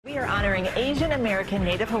We are honoring Asian American,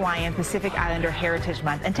 Native Hawaiian, Pacific Islander Heritage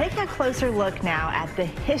Month and taking a closer look now at the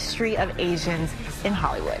history of Asians in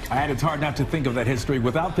Hollywood. And it's hard not to think of that history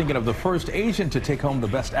without thinking of the first Asian to take home the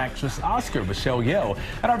Best Actress Oscar, Michelle Yeoh.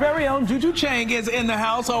 And our very own Juju Chang is in the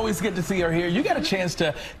house. Always good to see her here. You got a chance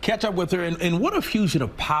to catch up with her, and what a fusion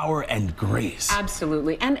of power and grace.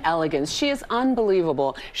 Absolutely, and elegance. She is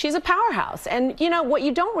unbelievable. She's a powerhouse. And you know, what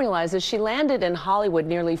you don't realize is she landed in Hollywood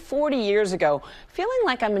nearly 40 years ago, feeling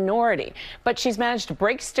like a minority. But she's managed to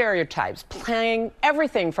break stereotypes, playing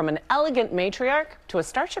everything from an elegant matriarch to a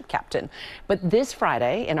starship captain. But this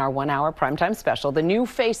Friday, in our one-hour primetime special, The New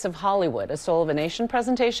Face of Hollywood, a Soul of a Nation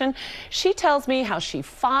presentation, she tells me how she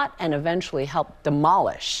fought and eventually helped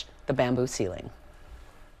demolish the bamboo ceiling.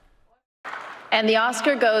 And the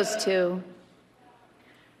Oscar goes to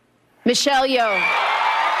Michelle Yeoh.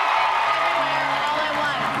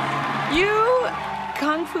 You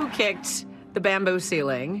kung fu kicked the bamboo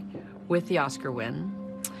ceiling with the Oscar win.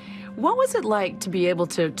 What was it like to be able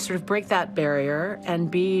to sort of break that barrier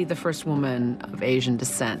and be the first woman of Asian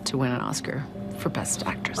descent to win an Oscar for Best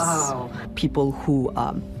Actress? Oh. People who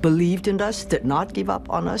believed in us, did not give up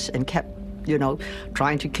on us, and kept, you know,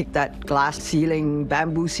 trying to kick that glass ceiling,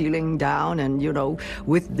 bamboo ceiling down. And, you know,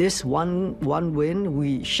 with this one win,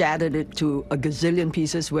 we shattered it to a gazillion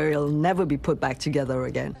pieces where it'll never be put back together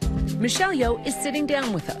again. Michelle Yeoh is sitting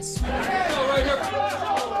down with us,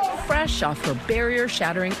 fresh off her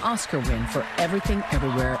barrier-shattering Oscar win for Everything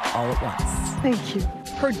Everywhere All at Once. Thank you.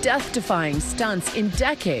 Her death-defying stunts in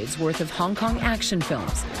decades worth of Hong Kong action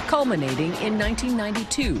films, culminating in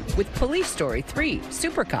 1992 with Police Story 3: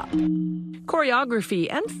 Super Cop.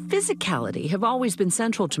 Choreography and physicality have always been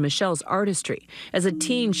central to Michelle's artistry. As a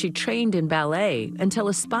teen, she trained in ballet until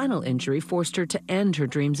a spinal injury forced her to end her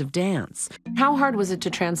dreams of dance. How hard was it to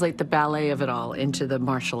translate the ballet of it all into the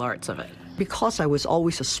martial arts of it? Because I was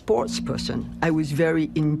always a sports person, I was very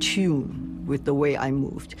in tune with the way I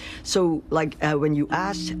moved. So, like, when you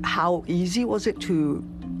asked how easy was it to,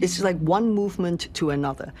 it's like one movement to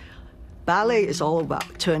another. Ballet is all about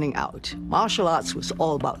turning out. Martial arts was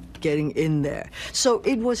all about getting in there. So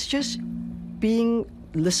it was just being,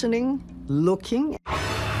 listening, looking.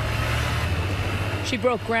 She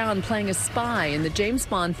broke ground playing a spy in the James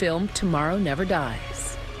Bond film Tomorrow Never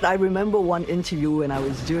Dies. I remember one interview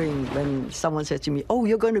when someone said to me, "Oh,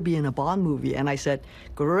 you're going to be in a Bond movie." And I said,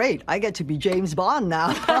 "Great, I get to be James Bond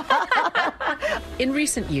now." In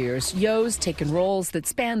recent years, Yeoh's taken roles that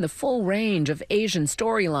span the full range of Asian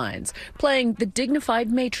storylines, playing the dignified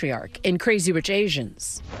matriarch in Crazy Rich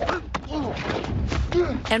Asians,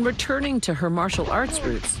 and returning to her martial arts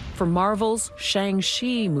roots for Marvel's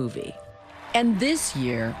Shang-Chi movie. And this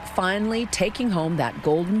year, finally taking home that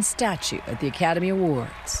golden statue at the Academy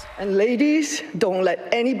Awards. And ladies, don't let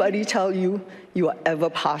anybody tell you you are ever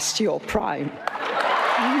past your prime.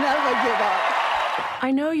 Never give up.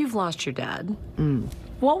 I know you've lost your dad.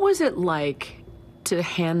 What was it like to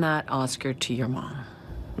hand that Oscar to your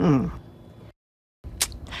mom?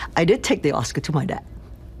 I did take the Oscar to my dad.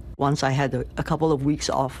 Once I had a couple of weeks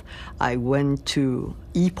off, I went to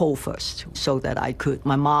Ipoh first so that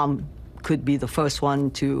my mom could be the first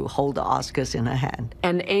one to hold the Oscars in her hand.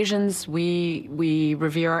 And Asians, we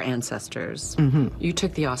revere our ancestors. You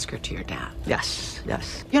took the Oscar to your dad. Yes,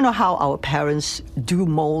 yes. You know how our parents do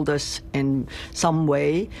mold us in some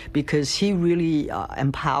way, because he really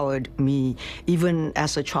empowered me, even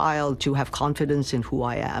as a child, to have confidence in who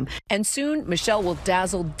I am. And soon, Michelle will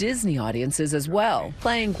dazzle Disney audiences as well,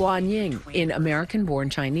 playing Guan Ying in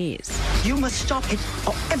American-born Chinese. You must stop it,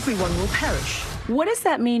 or everyone will perish. What does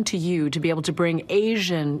that mean to you to be able to bring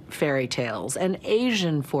Asian fairy tales and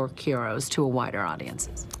Asian folk heroes to a wider audience?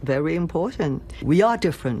 Very important. We are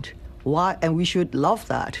different. Why? And we should love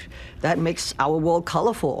that. That makes our world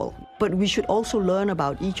colorful. But we should also learn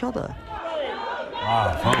about each other.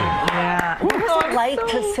 Wow, funny. Yeah. What was it like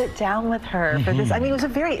to sit down with her for this? I mean, it was a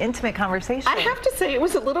very intimate conversation. I have to say, it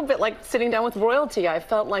was a little bit like sitting down with royalty. I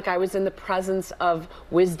felt like I was in the presence of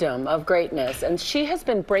wisdom, of greatness. And she has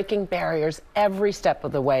been breaking barriers every step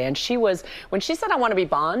of the way. And she was, when she said, "I want to be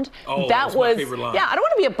Bond," that was, my favorite line. Yeah, I don't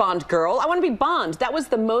want to be a Bond girl. I want to be Bond. That was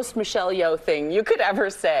the most Michelle Yeoh thing you could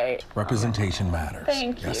ever say. Representation matters.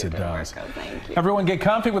 Thank you. Yes, it does. Thank you. Everyone get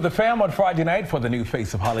comfy with the fam on Friday night for The New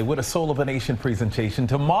Face of Hollywood, a Soul of a Nation presentation.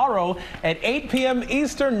 Tomorrow at 8 p.m.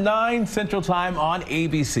 Eastern, 9 Central Time on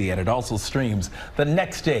ABC. And it also streams the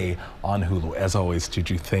next day on Hulu. As always,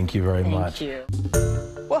 Juju, thank you very much. Thank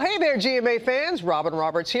you. Well, hey there, GMA fans. Robin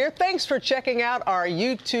Roberts here. Thanks for checking out our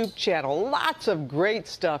YouTube channel. Lots of great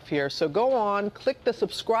stuff here. So go on, click the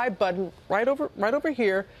subscribe button right over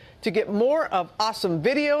here. to get more of awesome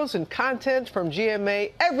videos and content from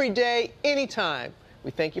GMA every day, anytime.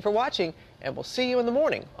 We thank you for watching, and we'll see you in the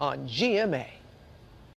morning on GMA.